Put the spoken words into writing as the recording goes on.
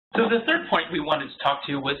So the third point we wanted to talk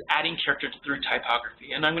to was adding characters through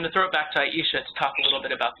typography. And I'm going to throw it back to Aisha to talk a little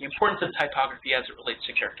bit about the importance of typography as it relates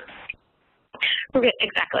to character.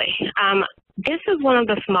 Exactly. This is one of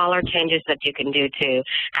the smaller changes that you can do to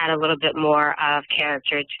add a little bit more of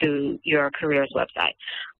character to your careers website.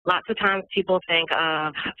 Lots of times people think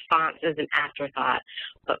of fonts as an afterthought,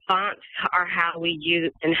 but fonts are how we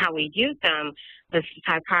use them. This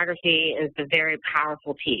typography is a very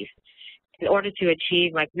powerful piece. In order to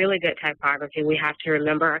achieve really good typography, we have to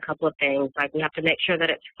remember a couple of things. We have to make sure that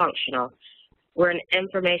it's functional. We're an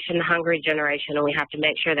information-hungry generation, and we have to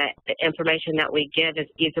make sure that the information that we give is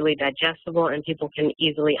easily digestible and people can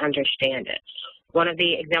easily understand it. One of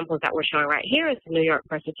the examples that we're showing right here is the New York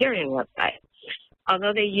Presbyterian website.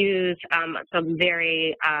 Although they use some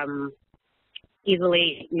very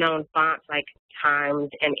easily known fonts like Times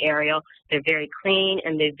and Arial, they're very clean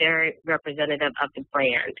and they're very representative of the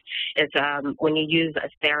brand. It's when you use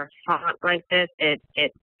a serif font like this, it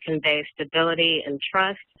conveys stability and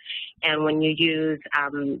trust. And when you use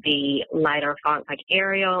the lighter fonts like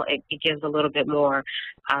Arial, it gives a little bit more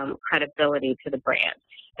credibility to the brand.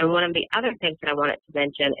 And one of the other things that I wanted to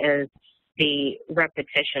mention is the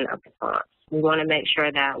repetition of the fonts. We want to make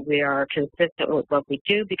sure that we are consistent with what we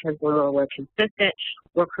do, because when we're consistent,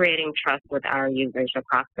 we're creating trust with our users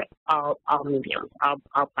across all mediums, all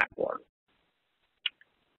platforms.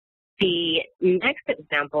 The next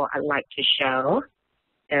example I'd like to show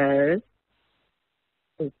is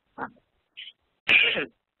the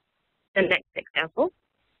next example.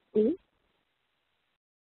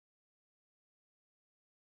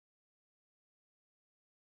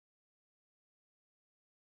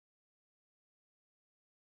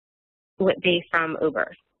 Would be from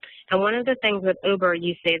Uber. And one of the things with Uber,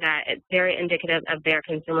 you see that it's very indicative of their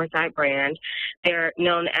consumer side brand. They're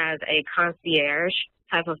known as a concierge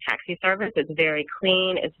type of taxi service. It's very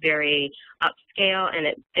clean, it's very upscale,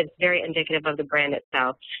 and it's very indicative of the brand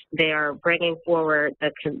itself. They are bringing forward,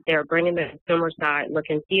 they're bringing the consumer side look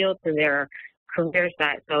and feel to their career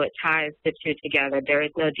side, so it ties the two together. There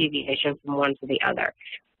is no deviation from one to the other.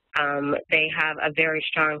 They have a very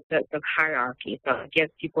strong sense of hierarchy, so it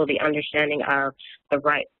gives people the understanding of the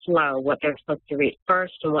right flow, what they're supposed to read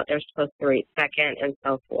first and what they're supposed to read second, and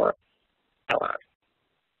so forth, so on.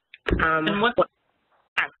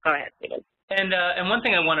 Go ahead, Stephen. And one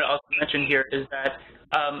thing I want to also mention here is that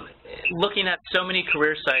looking at so many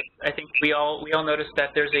career sites, I think we all notice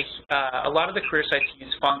that there's a lot of the career sites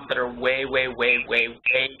use fonts that are way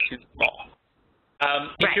too small.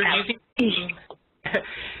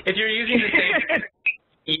 If you're using the same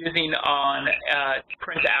using on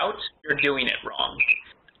print out, you're doing it wrong.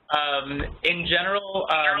 In general,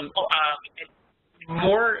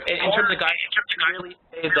 more in terms of guidance, I really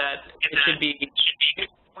say that it should be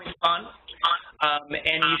point font,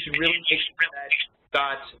 and you should really make sure that you've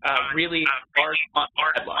got really large font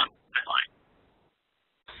headline.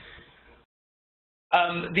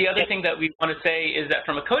 The other thing that we want to say is that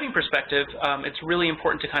from a coding perspective, it's really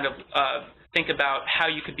important to kind of think about how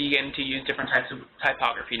you could begin to use different types of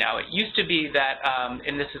typography now. It used to be that,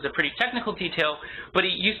 and this is a pretty technical detail, but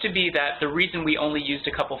it used to be that the reason we only used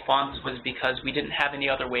a couple fonts was because we didn't have any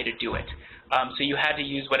other way to do it. So you had to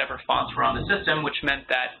use whatever fonts were on the system, which meant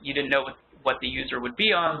that you didn't know what the user would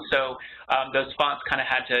be on, so those fonts kind of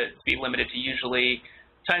had to be limited to usually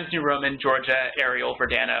Times New Roman, Georgia, Arial,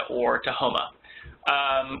 Verdana, or Tahoma.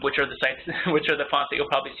 Which are the fonts that you'll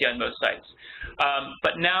probably see on most sites.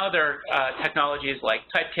 But now there are technologies like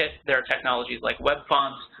Typekit, there are technologies like web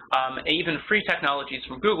fonts, and even free technologies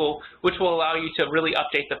from Google, which will allow you to really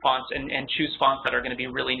update the fonts and choose fonts that are going to be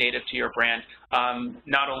really native to your brand,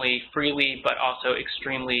 not only freely, but also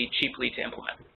extremely cheaply to implement.